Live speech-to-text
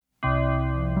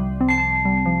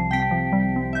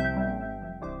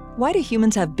Why do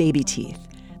humans have baby teeth?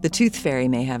 The tooth fairy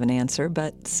may have an answer,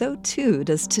 but so too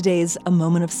does today's A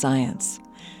Moment of Science.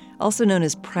 Also known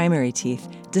as primary teeth,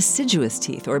 deciduous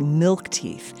teeth, or milk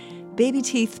teeth, baby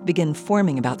teeth begin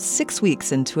forming about 6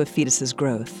 weeks into a fetus's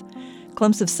growth.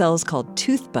 Clumps of cells called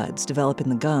tooth buds develop in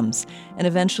the gums and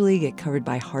eventually get covered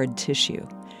by hard tissue.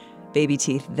 Baby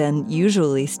teeth then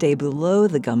usually stay below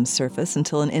the gum surface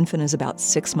until an infant is about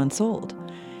 6 months old.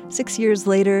 6 years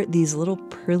later, these little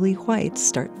pearly whites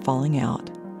start falling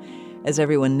out. As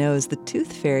everyone knows, the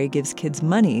tooth fairy gives kids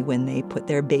money when they put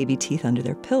their baby teeth under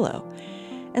their pillow.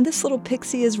 And this little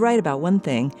pixie is right about one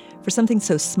thing. For something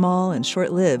so small and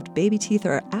short-lived, baby teeth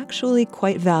are actually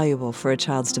quite valuable for a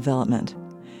child's development.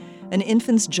 An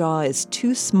infant's jaw is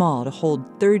too small to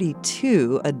hold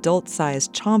 32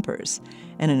 adult-sized chompers,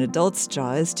 and an adult's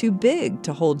jaw is too big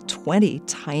to hold 20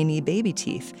 tiny baby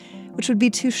teeth, which would be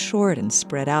too short and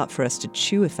spread out for us to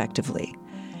chew effectively.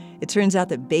 It turns out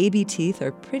that baby teeth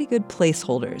are pretty good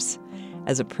placeholders.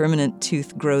 As a permanent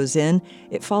tooth grows in,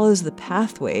 it follows the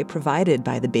pathway provided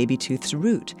by the baby tooth's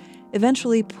root,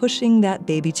 eventually pushing that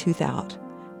baby tooth out.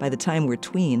 By the time we're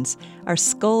tweens, our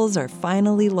skulls are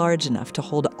finally large enough to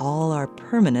hold all our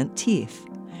permanent teeth.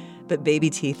 But baby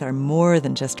teeth are more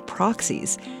than just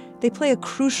proxies. They play a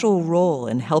crucial role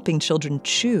in helping children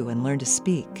chew and learn to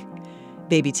speak.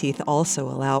 Baby teeth also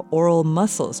allow oral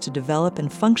muscles to develop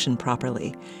and function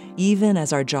properly, even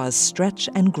as our jaws stretch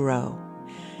and grow.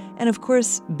 And of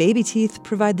course, baby teeth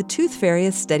provide the tooth fairy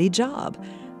a steady job.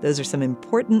 Those are some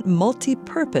important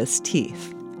multi-purpose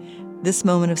teeth. This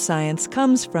Moment of Science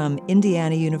comes from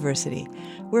Indiana University.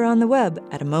 We're on the web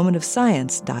at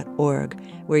amomentofscience.org,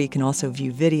 where you can also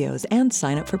view videos and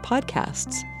sign up for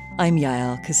podcasts. I'm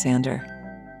Yael Ksander.